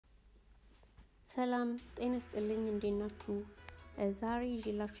ሰላም ጤና ይስጥልኝ እንዴት ናችሁ? ዛሬ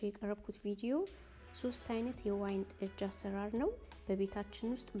ይዤላችሁ የቀረብኩት ቪዲዮ 3 አይነት የወይን ጠጅ አሰራር ነው።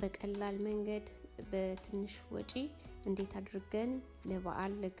 በቤታችን ውስጥ በቀላል መንገድ በትንሽ ወጪ እንዴት አድርገን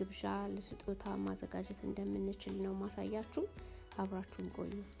ለበዓል፣ ለግብዣ፣ ለስጦታ ማዘጋጀት እንደምንችል ነው ማሳያችሁ። አብራችሁን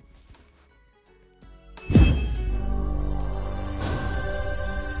ቆዩ።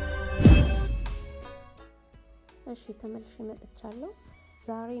 እሺ ተመልሼ መጥቻለሁ።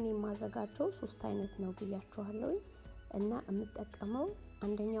 ዛሬ እኔ ማዘጋጀው 3 አይነት ነው ብያችኋለሁ እና የምጠቀመው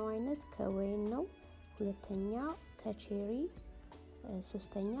አንደኛው አይነት ከወይን ነው፣ ሁለተኛ ከቼሪ፣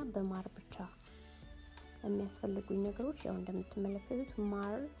 ሶስተኛ በማር ብቻ። የሚያስፈልጉኝ ነገሮች ያው እንደምትመለከቱት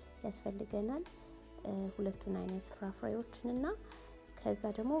ማር ያስፈልገናል፣ ሁለቱን አይነት ፍራፍሬዎችንና ከዛ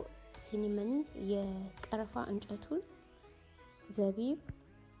ደግሞ ሲኒመን የቀረፋ እንጨቱን፣ ዘቢብ፣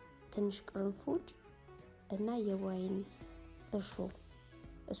 ትንሽ ቅርንፉድ እና የወይን እርሾ።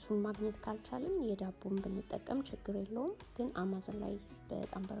 እሱን ማግኘት ካልቻለን የዳቦን ብንጠቀም ችግር የለውም፣ ግን አማዞን ላይ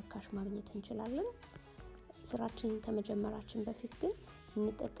በጣም በርካሽ ማግኘት እንችላለን። ስራችንን ከመጀመራችን በፊት ግን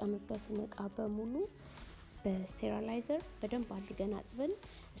እንጠቀምበትን እቃ በሙሉ በስቴሪላይዘር በደንብ አድርገን አጥበን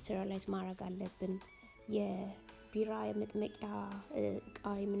ስቴሪላይዝ ማድረግ አለብን። የቢራ የመጥመቂያ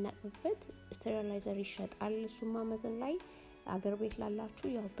እቃ የምናጥብበት ስቴሪላይዘር ይሸጣል። እሱም አማዞን ላይ አገር ቤት ላላችሁ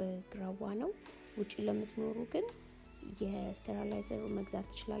ያው በግራዋ ነው። ውጪ ለምትኖሩ ግን የስቴሪላይዘሩ መግዛት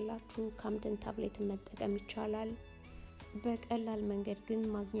ትችላላችሁ። ካምደን ታብሌት መጠቀም ይቻላል። በቀላል መንገድ ግን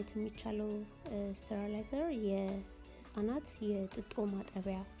ማግኘት የሚቻለው ስቴሪላይዘር የህፃናት የጥጦ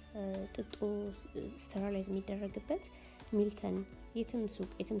ማጠቢያ ጥጦ ስቴሪላይዝ የሚደረግበት ሚልተን የትም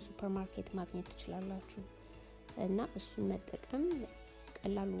ሱቅ የትም ሱፐርማርኬት ማግኘት ትችላላችሁ እና እሱን መጠቀም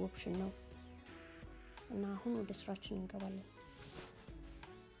ቀላሉ ኦፕሽን ነው እና አሁን ወደ ስራችን እንገባለን።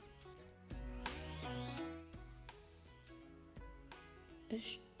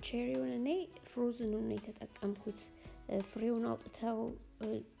 ቼሪውን እኔ ፍሮዝኑን ነው የተጠቀምኩት። ፍሬውን አውጥተው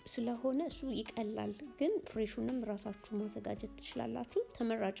ስለሆነ እሱ ይቀላል፣ ግን ፍሬሹንም ራሳችሁ ማዘጋጀት ትችላላችሁ።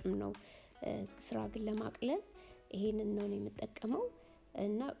 ተመራጭም ነው። ስራ ግን ለማቅለል ይሄንን ነው የምጠቀመው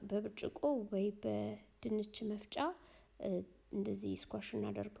እና በብርጭቆ ወይ በድንች መፍጫ እንደዚህ ስኳሽ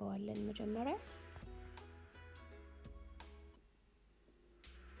እናደርገዋለን መጀመሪያ።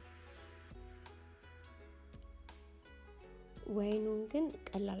 ወይኑን ግን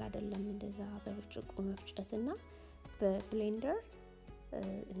ቀላል አይደለም እንደዛ በብርጭቆ መፍጨትና በብሌንደር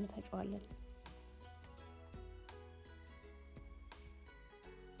እንፈጨዋለን።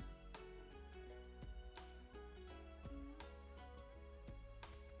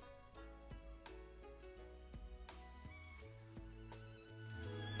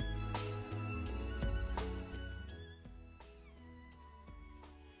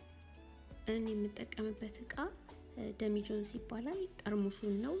 እኔ የምጠቀምበት እቃ ደሚጆንስ ይባላል።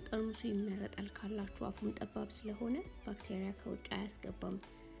 ጠርሙሱን ነው። ጠርሙሱ ይመረጣል ካላችሁ አፉን ጠባብ ስለሆነ ባክቴሪያ ከውጭ አያስገባም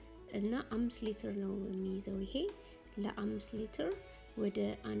እና 5 ሊትር ነው የሚይዘው። ይሄ ለ5 ሊትር ወደ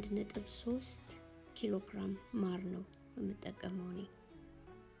 1.3 ኪሎ ግራም ማር ነው የምጠቀመው እኔ።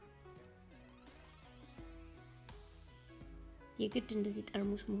 የግድ እንደዚህ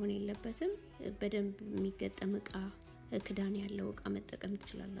ጠርሙስ መሆን የለበትም። በደንብ የሚገጠም እቃ ክዳን ያለው እቃ መጠቀም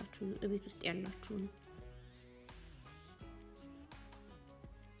ትችላላችሁ እቤት ውስጥ ያላችሁ ነው።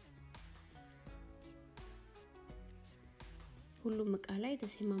 ሁሉም እቃ ላይ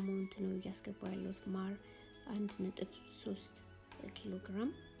ተሰማ አማውንት ነው እያስገባው ያለው ማር 1.3 ኪሎ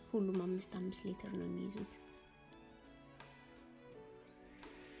ግራም። ሁሉም 5 ሊትር ነው የሚይዙት።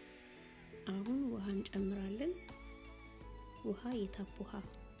 አሁን ውሃ እንጨምራለን። ውሃ የታፕ ውሃ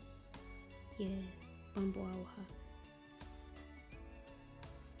የቧንቧ ውሃ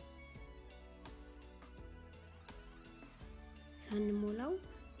ሳንሞላው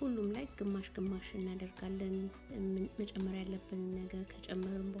ሁሉም ላይ ግማሽ ግማሽ እናደርጋለን። መጨመር ያለብን ነገር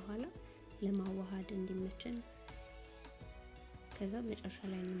ከጨመርን በኋላ ለማዋሃድ እንዲመቸን ከዛ መጨረሻ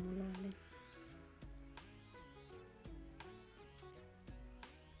ላይ እንሞላዋለን።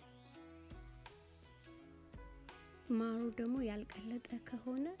 ማሩ ደግሞ ያልቀለጠ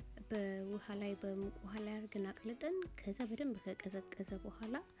ከሆነ በውሃ ላይ በሙቅ ውሃ ላይ አድርገን አቅልጠን ከዛ በደንብ ከቀዘቀዘ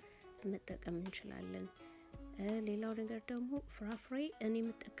በኋላ መጠቀም እንችላለን። ሌላው ነገር ደግሞ ፍራፍሬ እኔ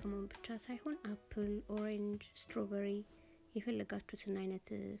የምጠቀመው ብቻ ሳይሆን አፕል፣ ኦሬንጅ፣ ስትሮበሪ የፈለጋችሁትን አይነት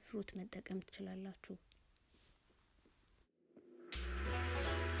ፍሩት መጠቀም ትችላላችሁ።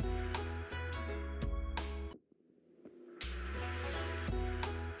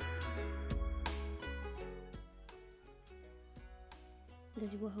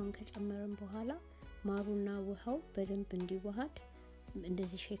 እንደዚህ ውሃውን ከጨመርን በኋላ ማሩና ውሃው በደንብ እንዲዋሃድ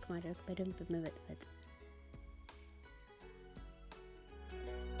እንደዚህ ሼክ ማድረግ በደንብ መበጥበጥ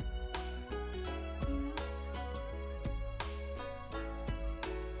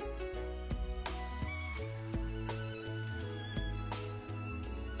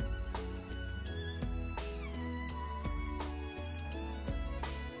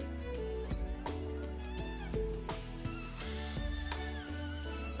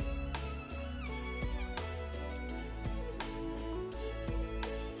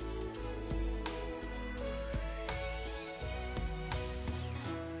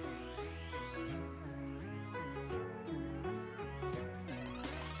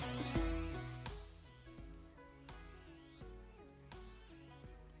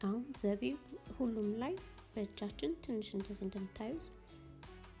ዘቢብ ሁሉም ላይ በእጃችን ትንሽ እንደምታዩት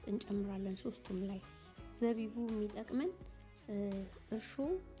እንጨምራለን ሶስቱም ላይ ዘቢቡ የሚጠቅመን እርሾ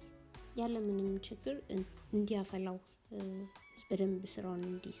ያለ ምንም ችግር እንዲያፈላው በደንብ ስራውን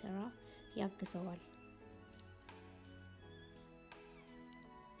እንዲሰራ ያግዘዋል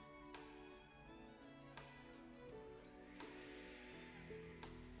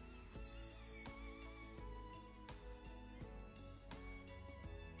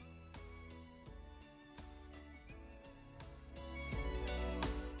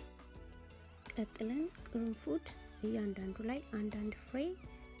ቀጥለን ቅርንፉድ እያንዳንዱ ላይ አንድ ፍሬ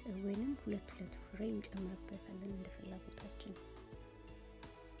ወይንም ሁለት ፍሬ እንጨምርበታለን እንደ ፍላጎታችን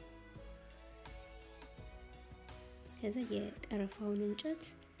ከዛ የቀረፋውን እንጨት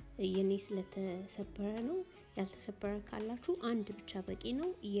የኔ ስለተሰበረ ነው ያልተሰበረ ካላችሁ አንድ ብቻ በቂ ነው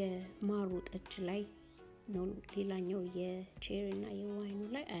የማሩ ጠጅ ላይ ነው ሌላኛው የቼሪና የዋይኑ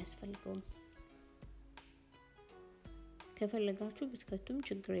ላይ አያስፈልገውም ከፈለጋችሁ ብትከቱም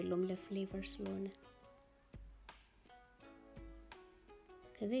ችግር የለውም ለፍሌቨር ስለሆነ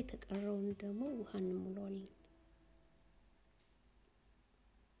ከዛ የተቀረውን ደግሞ ውሃ እንሞላዋለን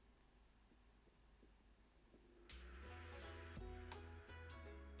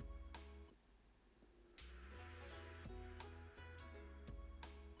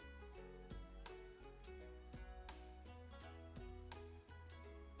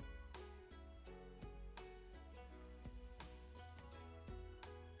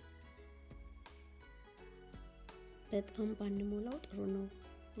በጣም ባንሞላው ጥሩ ነው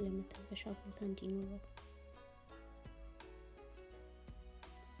ለመጠበሻ ቦታ እንዲኖረው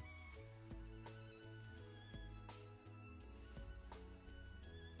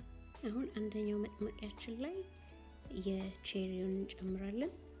አሁን አንደኛው መጥመቂያችን ላይ የቼሪውን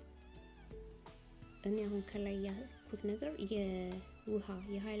እንጨምራለን እኔ አሁን ከላይ ያልኩት ነገር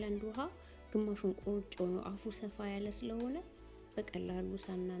የሃይላንድ ውሃ ግማሹን ቆርጬው ነው አፉ ሰፋ ያለ ስለሆነ በቀላሉ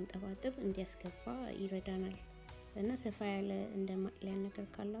ሳናንጠባጥብ እንዲያስገባ ይረዳናል እና ሰፋ ያለ እንደማጥለያ ነገር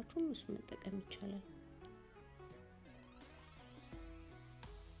ካላችሁ እሱ መጠቀም ይቻላል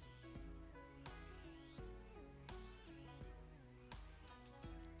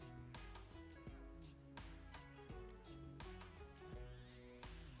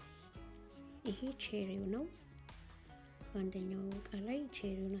ይሄ ቼሪው ነው በአንደኛው እቃ ላይ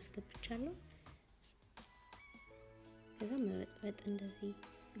ቼሪውን አስገብቻለሁ ከዛ መበጥበጥ እንደዚህ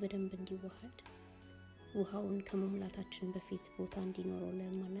በደንብ እንዲዋሃድ ውሃውን ከመሙላታችን በፊት ቦታ እንዲኖረው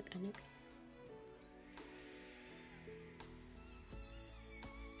ለማነቃነቅ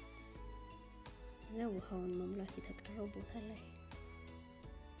ውሃውን መሙላት የተቀረው ቦታ ላይ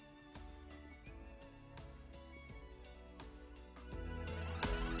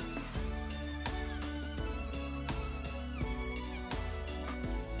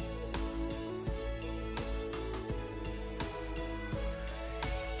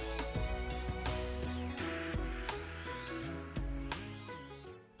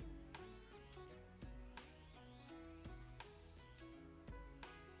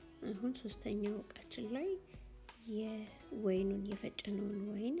አሁን ሶስተኛው እቃችን ላይ የወይኑን የፈጨነውን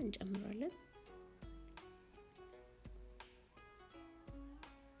ወይን እንጨምራለን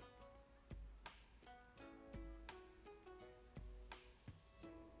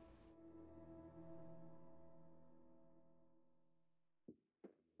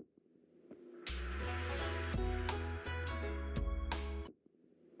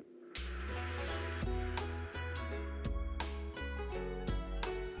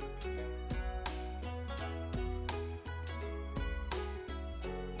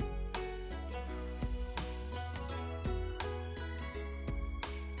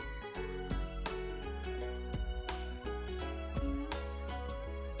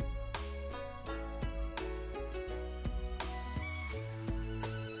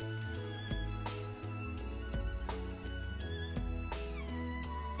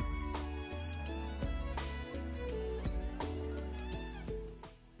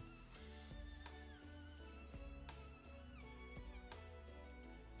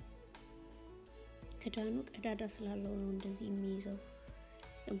ክዳኑ ቀዳዳ ስላለው ነው እንደዚህ የሚይዘው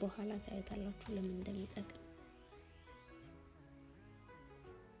በኋላ ታያታላችሁ ለምን እንደሚጠቅም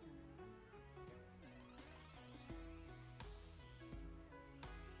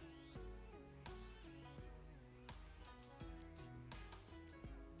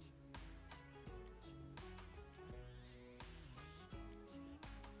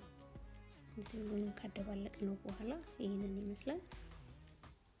ሁሉንም ካደባለቅነው በኋላ ይሄንን ይመስላል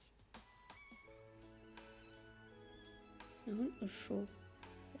አሁን እርሾ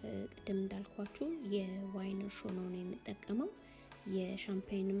ቅድም እንዳልኳችሁ የዋይን እርሾ ነው የምጠቀመው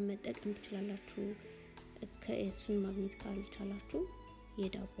የሻምፔንም መጠቀም ትችላላችሁ። ከእሱን ማግኘት ካልቻላችሁ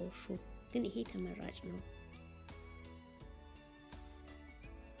የዳቦ እርሾ ግን ይሄ ተመራጭ ነው።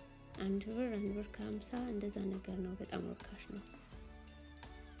 1 ብር ከ50 እንደዛ ነገር ነው። በጣም ርካሽ ነው።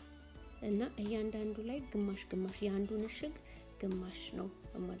 እና እያንዳንዱ ላይ ግማሽ ግማሽ የአንዱን እሽግ ግማሽ ነው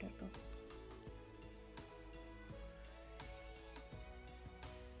የማደርገው።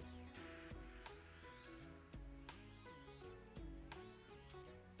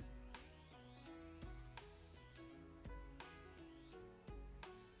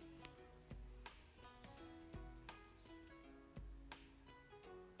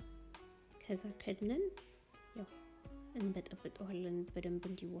 ከዛ ከድነን ያው እንበጠብጠዋለን በደንብ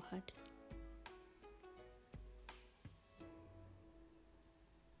እንዲዋሃድ።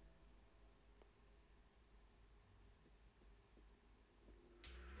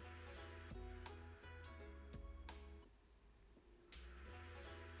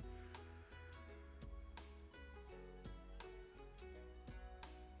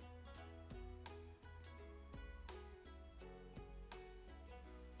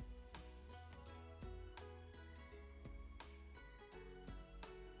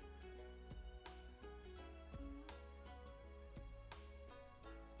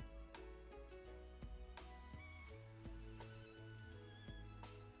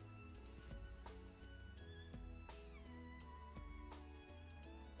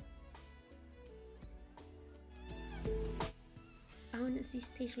 አሁን እዚህ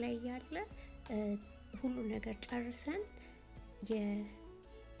ስቴጅ ላይ ያለ ሁሉ ነገር ጨርሰን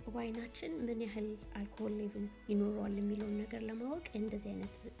የዋይናችን ምን ያህል አልኮሆል ሌቭል ይኖረዋል የሚለውን ነገር ለማወቅ እንደዚህ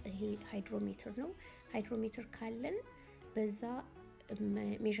አይነት ይሄ ሃይድሮሜትር ነው። ሃይድሮሜትር ካለን በዛ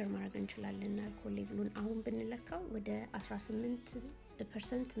ሜዠር ማድረግ እንችላለን አልኮሆል ሌቭሉን። አሁን ብንለካው ወደ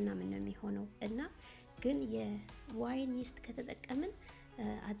 18% ምናምን ነው የሚሆነው እና ግን የዋይን ይስት ከተጠቀምን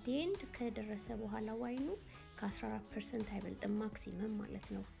at the end ከደረሰ በኋላ ዋይኑ ከ14% አይበልጥም ማክሲመም ማለት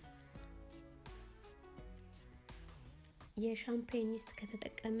ነው። የሻምፔን ይስት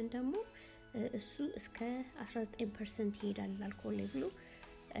ከተጠቀምን ደግሞ እሱ እስከ 19% ይሄዳል አልኮሆል ሌቭሉ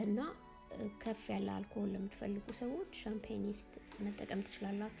እና ከፍ ያለ አልኮሆል ለምትፈልጉ ሰዎች ሻምፔን ይስት መጠቀም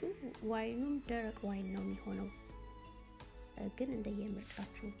ትችላላችሁ። ዋይኑም ደረቅ ዋይን ነው የሚሆነው ግን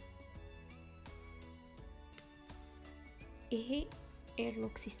እንደየምርጫችሁ። ይሄ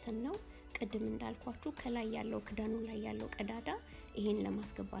ኤርሎክ ሲስተም ነው። ቅድም እንዳልኳችሁ ከላይ ያለው ክዳኑ ላይ ያለው ቀዳዳ ይሄን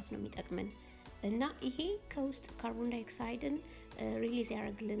ለማስገባት ነው የሚጠቅመን እና ይሄ ከውስጥ ካርቦን ዳይኦክሳይድን ሪሊዝ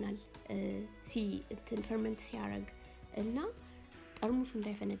ያደርግልናል ፈርመንት ሲያደርግ እና ጠርሙሱ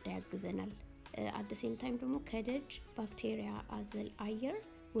እንዳይፈነዳ ያግዘናል። at the same time ደግሞ ከደጅ ባክቴሪያ አዘል አየር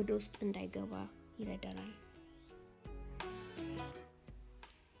ወደ ውስጥ እንዳይገባ ይረዳናል።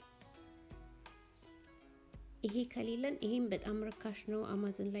 ይሄ ከሌለን ይሄም በጣም ርካሽ ነው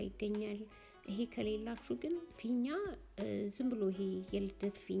አማዞን ላይ ይገኛል። ይሄ ከሌላችሁ ግን ፊኛ ዝም ብሎ ይሄ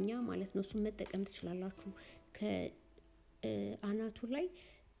የልደት ፊኛ ማለት ነው እሱን መጠቀም ትችላላችሁ። ከአናቱ ላይ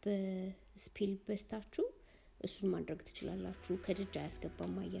በስፒል በስታችሁ እሱን ማድረግ ትችላላችሁ። ከደጅ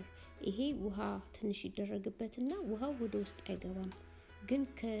አያስገባም አየር። ይሄ ውሃ ትንሽ ይደረግበትና ውሃው ወደ ውስጥ አይገባም ግን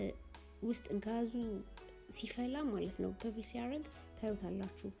ከውስጥ ጋዙ ሲፈላ ማለት ነው በብል ሲያረግ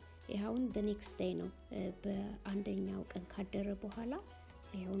ታዩታላችሁ። ይሄውን በኔክስት ዴይ ነው በአንደኛው ቀን ካደረ በኋላ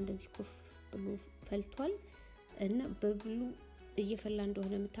ይሄው እንደዚህ ኩፍ ብሎ ፈልቷል እና በብሉ እየፈላ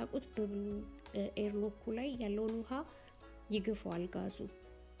እንደሆነ የምታውቁት በብሉ ኤርሎኩ ላይ ያለውን ውሃ ይገፋዋል ጋዙ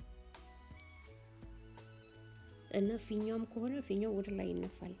እና ፊኛውም ከሆነ ፊኛው ወደ ላይ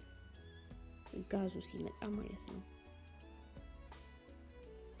ይነፋል ጋዙ ሲመጣ ማለት ነው።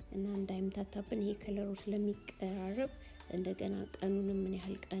 እና እንዳይምታታብን ይሄ ከለሩ ስለሚቀራረብ እንደገና ቀኑንም ምን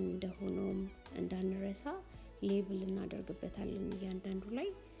ያህል ቀን እንደሆነም እንዳንረሳ ሌብል እናደርግበታለን እያንዳንዱ ላይ።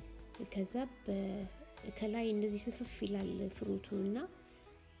 ከዛ ከላይ እንደዚህ ስፍፍ ይላል ፍሩቱና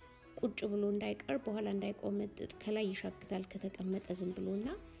ቁጭ ብሎ እንዳይቀር በኋላ እንዳይቆመጥጥ ከላይ ይሻክታል ከተቀመጠ ዝም ብሎና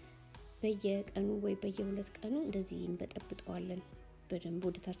በየቀኑ ወይ በየሁለት ቀኑ እንደዚህ እንበጠብጠዋለን በደንብ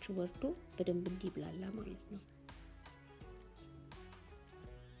ወደታች ወርዶ በደንብ እንዲብላላ ማለት ነው።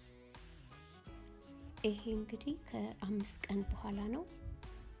 ይሄ እንግዲህ ከ5 ቀን በኋላ ነው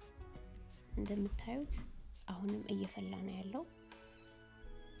እንደምታዩት አሁንም እየፈላ ነው ያለው።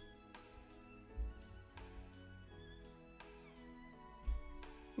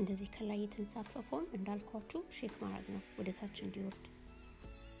 እንደዚህ ከላይ የተንሳፈፈውን እንዳልኳችሁ ሼክ ማድረግ ነው ወደታች እንዲወርድ።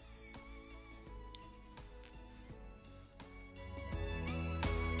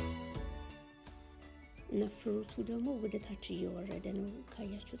 ነፍሩቱ ደግሞ ወደታች እየወረደ ነው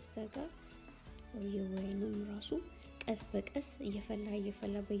ካያችሁት ታጋ የወይኑም ራሱ ቀስ በቀስ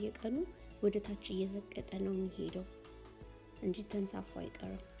እየፈላ በየቀኑ ወደታች እየዘቀጠ ነው የሚሄደው እንጂ ተንሳፋ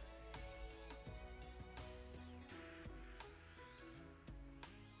አይቀርም።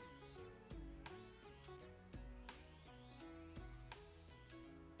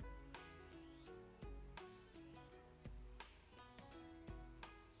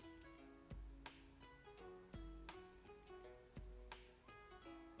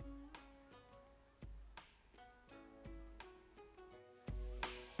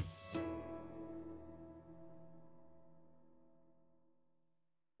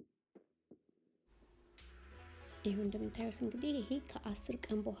 ይሄው እንደምታዩት እንግዲህ ይሄ ከ10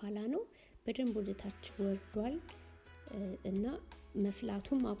 ቀን በኋላ ነው በደንብ ወደታች ወርዷል እና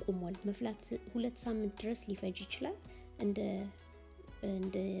መፍላቱም አቆሟል። መፍላት 2 ሳምንት ድረስ ሊፈጅ ይችላል።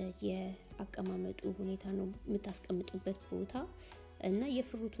 እንደ የአቀማመጡ ሁኔታ ነው የምታስቀምጡበት ቦታ እና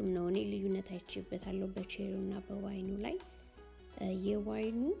የፍሩቱም ነው። እኔ ልዩነት አይቼበታለሁ በቼሪውና በዋይኑ ላይ።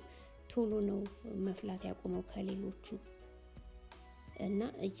 የዋይኑ ቶሎ ነው መፍላት ያቆመው ከሌሎቹ እና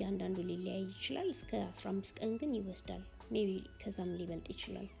እያንዳንዱ ሊለያይ ይችላል። እስከ 15 ቀን ግን ይወስዳል። ሜቢ ከዛም ሊበልጥ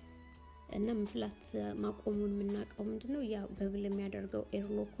ይችላል። እና መፍላት ማቆሙን ምናቀው ምንድነው ያ በብል የሚያደርገው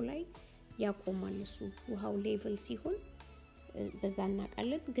ኤርሎኩ ላይ ያቆማል። እሱ ውሃው ሌቭል ሲሆን በዛ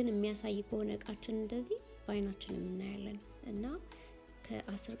እናቃለን። ግን የሚያሳይ ከሆነ እቃችን እንደዚህ ባይናችን እናያለን እና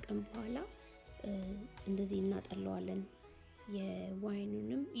ከ10 ቀን በኋላ እንደዚህ እናጠለዋለን።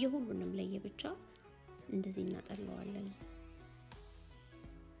 የዋይኑንም የሁሉንም ለየብቻ እንደዚህ እናጠለዋለን።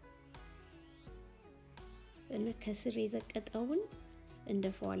 እና ከስር የዘቀጠውን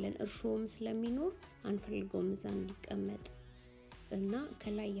እንደፈዋለን። እርሾም ስለሚኖር አንፈልገውም እዛ እንዲቀመጥ እና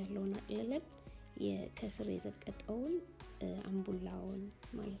ከላይ ያለውን አጥልለን ከስር የዘቀጠውን አምቡላውን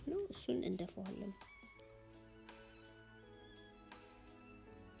ማለት ነው እሱን እንደፈዋለን።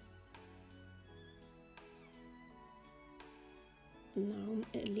 እና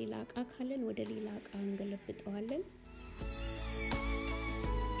ሌላ እቃ ካለን ወደ ሌላ እቃ እንገለብጠዋለን።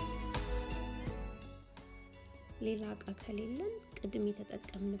 ሌላ እቃ ከሌለን ቅድም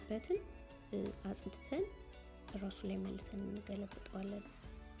የተጠቀምንበትን አጽድተን ራሱ ላይ መልሰን እንገለብጠዋለን።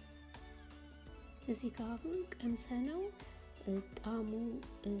 እዚህ ጋር አሁን ቀምሰነው ጣሙ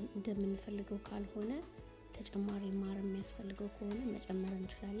እንደምንፈልገው ካልሆነ ተጨማሪ ማር የሚያስፈልገው ከሆነ መጨመር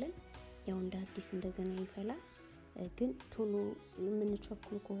እንችላለን። ያው እንደ አዲስ እንደገና ይፈላል። ግን ቶሎ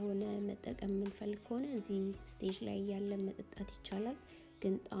የምንቸኩል ከሆነ መጠቀም የምንፈልግ ከሆነ እዚህ ስቴጅ ላይ ያለ መጠጣት ይቻላል።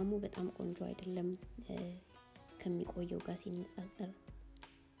 ግን ጣሙ በጣም ቆንጆ አይደለም ከሚቆየው ጋር ሲነጻጸር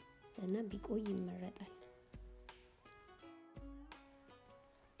እና ቢቆይ ይመረጣል።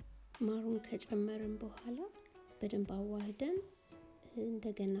 ማሩን ከጨመርን በኋላ በደንብ አዋህደን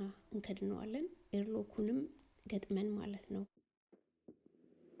እንደገና እንከድነዋለን። ኤርሎኩንም ገጥመን ማለት ነው።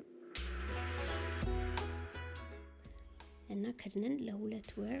 እና ከድነን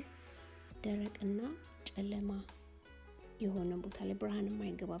ለ2 ወር ደረቅና ጨለማ የሆነ ቦታ ላይ ብርሃን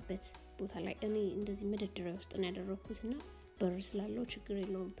የማይገባበት ቦታ ላይ እኔ እንደዚህ መደርደሪያ ውስጥ ነው ያደረኩትና በር ስላለው ችግር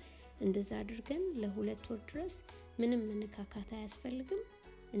የለውም። እንደዛ አድርገን ለ2 ወር ድረስ ምንም መነካካት አያስፈልግም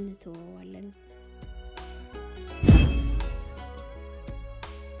እንተወዋለን።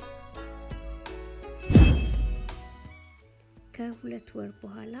 ከ2 ወር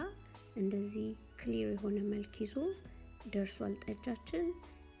በኋላ እንደዚህ ክሊር የሆነ መልክ ይዞ ደርሷል ጠጃችን።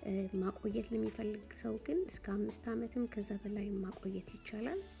 ማቆየት ለሚፈልግ ሰው ግን እስከ 5 አመትም ከዛ በላይ ማቆየት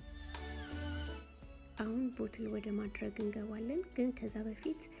ይቻላል። አሁን ቦትል ወደ ማድረግ እንገባለን። ግን ከዛ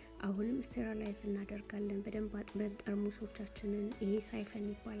በፊት አሁንም ስቴራላይዝ እናደርጋለን በደንብ አጥበን ጠርሙሶቻችንን። ይሄ ሳይፈን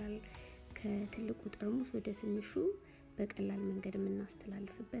ይባላል። ከትልቁ ጠርሙስ ወደ ትንሹ በቀላል መንገድ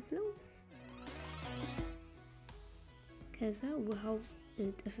የምናስተላልፍበት ነው። ከዛ ውሃው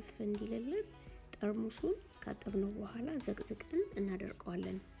ጥፍፍ እንዲልልን ጠርሙሱን ካጠብነው በኋላ ዘቅዝቀን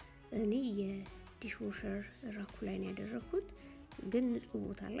እናደርቀዋለን። እኔ የዲሽዎሸር ራኩ ላይ ነው ያደረኩት። ግን ንጹህ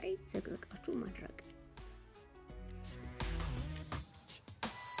ቦታ ላይ ዘቅዝቃችሁ ማድረግ።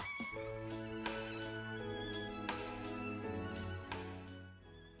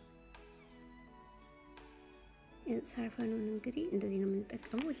 ሳይፈኑን እንግዲህ እንደዚህ ነው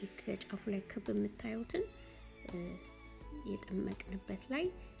የምንጠቀመው። ይሄ ከጫፉ ላይ ክብ የምታዩትን የጠመቅንበት ላይ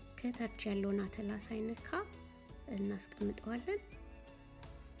ከታች ያለውን አተላ ሳይነካ እናስቀምጠዋለን።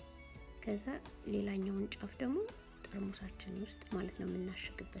 ከዛ ሌላኛውን ጫፍ ደግሞ ጠርሙሳችን ውስጥ ማለት ነው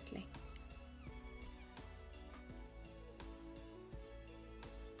የምናሽግበት ላይ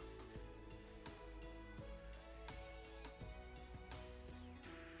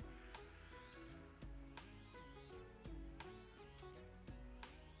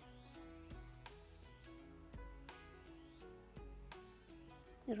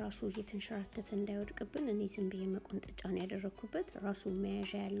ራሱ እየተንሸራተተ እንዳይወድቅብን እኔ ዝም ብዬ መቆንጠጫ ነው ያደረኩበት። ራሱ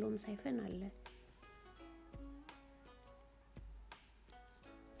መያዣ ያለውም ሳይፈን አለ።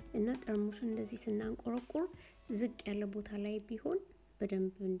 እና ጠርሙሱን እንደዚህ ስናንቆረቆር ዝቅ ያለ ቦታ ላይ ቢሆን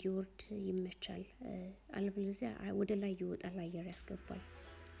በደንብ እንዲወርድ ይመቻል። አለበለዚያ ወደ ላይ ይወጣል፣ አየር ያስገባል።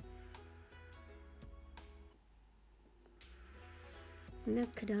 እና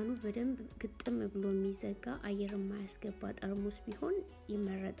ክዳኑ በደንብ ግጥም ብሎ የሚዘጋ አየር የማያስገባ ጠርሙስ ቢሆን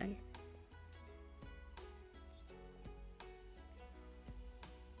ይመረጣል።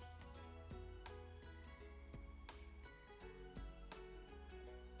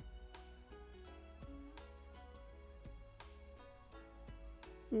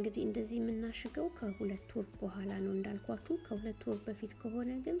 እንግዲህ እንደዚህ የምናሽገው ከሁለት ወር በኋላ ነው እንዳልኳችሁ። ከሁለት ወር በፊት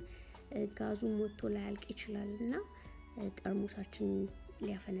ከሆነ ግን ጋዙ ሞቶ ላያልቅ ይችላልና ጠርሙሳችን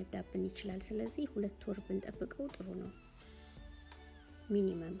ሊያፈነዳብን ይችላል። ስለዚህ ሁለት ወር ብንጠብቀው ጥሩ ነው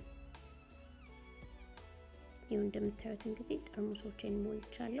ሚኒመም። ይሄው እንደምታዩት እንግዲህ ጠርሙሶችን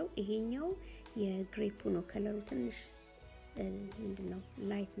ሞልቻለሁ። ይሄኛው የግሬፑ ነው። ከለሩ ትንሽ ምንድነው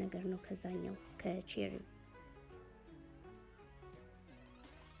ላይት ነገር ነው ከዛኛው ከቼሪ።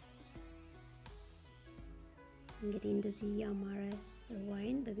 እንግዲህ እንደዚህ ያማረ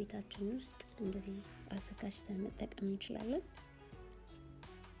ዋይን በቤታችን ውስጥ እንደዚህ አዘጋጅተን መጠቀም እንችላለን።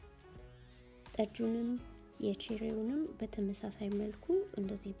 ጠጁንም የቼሪውንም በተመሳሳይ መልኩ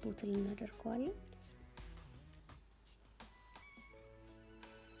እንደዚህ ቦትል እናደርገዋለን።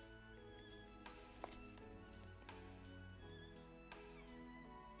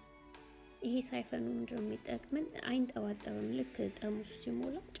 ይሄ ሳይፈኑ ምንድነው የሚጠቅመን? አይንጠባጠብም። ልክ ጠርሙሱ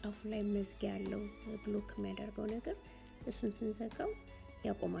ሲሞላ ጫፉ ላይ መዝጊያ ያለው ብሎክ የሚያደርገው ነገር እሱን ስንዘጋው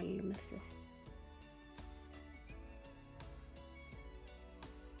ያቆማል መፍሰስ።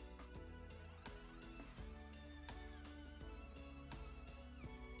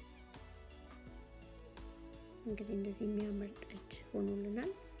 እንግዲህ እንደዚህ የሚያምር ጠጅ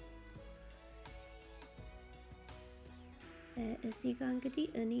ሆኖልናል። እዚህ ጋር እንግዲህ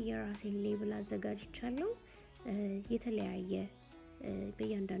እኔ የራሴን ሌብል አዘጋጅቻለሁ። የተለያየ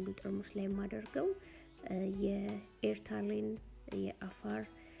በእያንዳንዱ ጠርሙስ ላይ ማደርገው የኤርታሌን የአፋር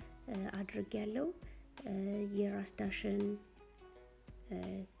አድርጌያለሁ፣ የራስ ዳሽን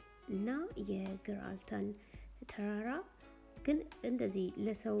እና የግራልታን ተራራ። ግን እንደዚህ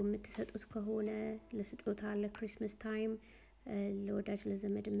ለሰው የምትሰጡት ከሆነ ለስጦታ ለክሪስማስ ታይም ለወዳጅ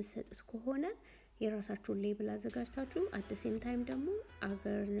ለዘመድ የምትሰጡት ከሆነ የራሳችሁን ሌብል አዘጋጅታችሁ አት ዘ ሴም ታይም ደግሞ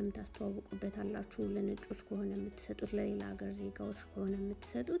አገርንም ታስተዋውቁበታላችሁ። ለነጮች ከሆነ የምትሰጡት ለሌላ ሀገር ዜጋዎች ከሆነ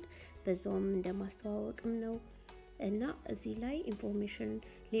የምትሰጡት በዛውም እንደማስተዋወቅም ነው። እና እዚህ ላይ ኢንፎርሜሽን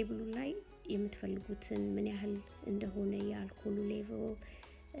ሌብሉ ላይ የምትፈልጉትን ምን ያህል እንደሆነ የአልኮሉ ሌቭል፣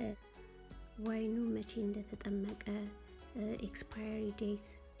 ዋይኑ መቼ እንደተጠመቀ፣ ኤክስፓየሪ ዴት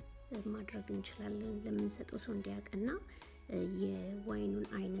ማድረግ እንችላለን ለምንሰጠው ሰው እንዲያውቅና የዋይኑን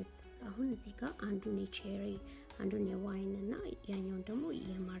አይነት። አሁን እዚህ ጋር አንዱን የቼሪ አንዱን የዋይን እና ያኛውን ደግሞ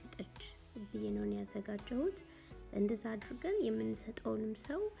የማር ጠጅ ብዬ ነው ያዘጋጀሁት። እንደዛ አድርገን የምንሰጠውንም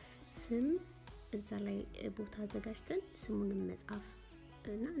ሰው ስም እዛ ላይ ቦታ አዘጋጅተን ስሙንም መጻፍ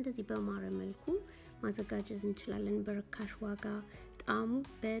እና እንደዚህ በማረ መልኩ ማዘጋጀት እንችላለን በርካሽ ዋጋ። ጣዕሙ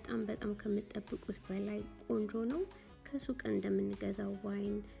በጣም ከምትጠብቁት በላይ ቆንጆ ነው። ከሱቅ እንደምንገዛው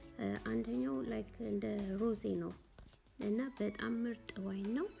ዋይን አንደኛው ላይክ እንደ ሮዜ ነው እና በጣም ምርጥ ዋይን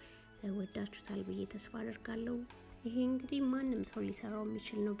ነው። ወዳችሁታል ብዬ ተስፋ አደርጋለሁ። ይሄ እንግዲህ ማንም ሰው ሊሰራው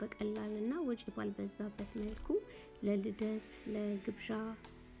የሚችል ነው በቀላልና ወጪ ባልበዛበት መልኩ ለልደት ለግብዣ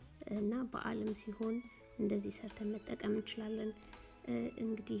እና በዓለም ሲሆን እንደዚህ ሰርተን መጠቀም እንችላለን።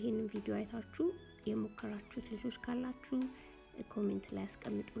 እንግዲህ ይሄንን ቪዲዮ አይታችሁ የሞከራችሁት ልጆች ካላችሁ ኮሜንት ላይ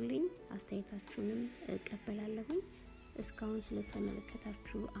አስቀምጡልኝ፣ አስተያየታችሁንም እቀበላለሁ። እስካሁን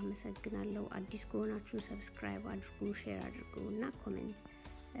ስለተመለከታችሁ አመሰግናለሁ። አዲስ ከሆናችሁ ሰብስክራይብ አድርጉ፣ ሼር አድርጉ እና ኮሜንት።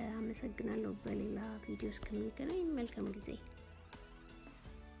 አመሰግናለሁ። በሌላ ቪዲዮ እስከምንገናኝ መልካም ጊዜ።